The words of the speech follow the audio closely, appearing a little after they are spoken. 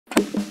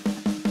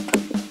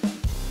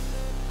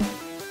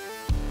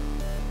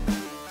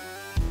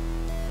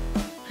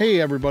Hey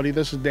everybody,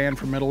 this is Dan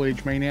from Middle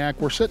Age Maniac.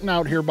 We're sitting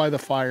out here by the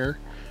fire,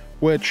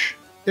 which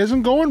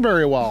isn't going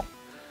very well.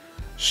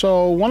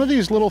 So one of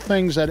these little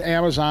things that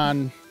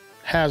Amazon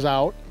has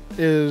out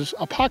is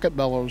a pocket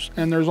bellows,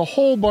 and there's a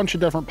whole bunch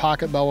of different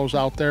pocket bellows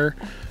out there.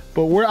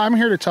 But I'm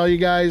here to tell you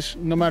guys,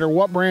 no matter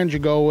what brand you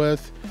go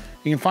with,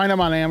 you can find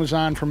them on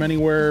Amazon from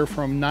anywhere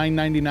from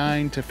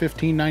 $9.99 to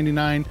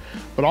 $15.99.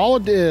 But all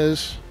it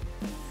is,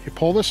 you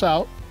pull this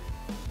out,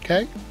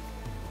 okay?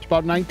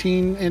 About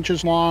 19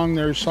 inches long.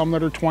 There's some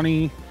that are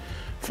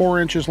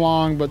 24 inches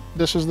long, but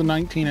this is the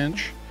 19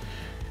 inch.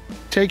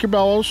 Take your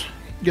bellows,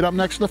 get up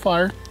next to the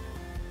fire.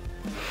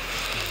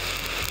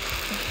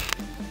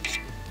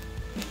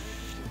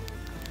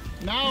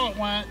 Now it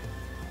went.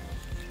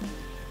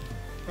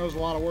 That was a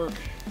lot of work.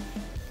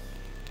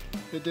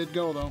 It did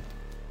go though.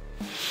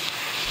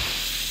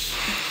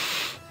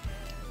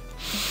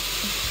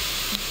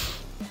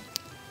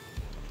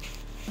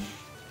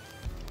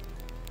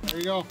 There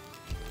you go.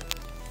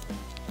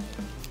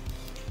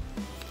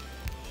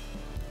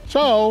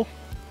 So,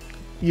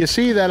 you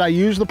see that I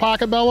used the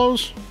pocket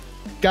bellows,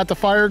 got the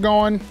fire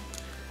going.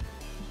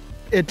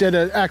 It did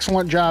an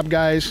excellent job,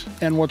 guys.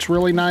 And what's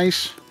really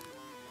nice,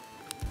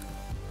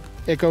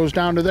 it goes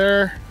down to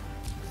there,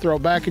 throw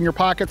it back in your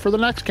pocket for the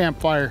next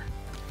campfire.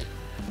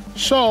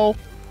 So,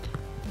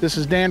 this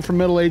is Dan from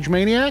Middle Age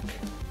Maniac.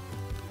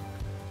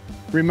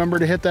 Remember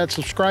to hit that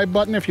subscribe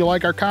button if you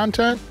like our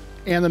content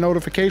and the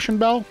notification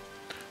bell.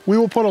 We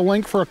will put a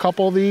link for a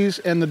couple of these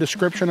in the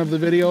description of the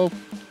video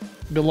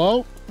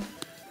below.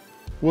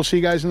 We'll see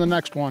you guys in the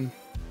next one.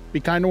 Be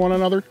kind to one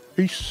another.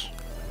 Peace.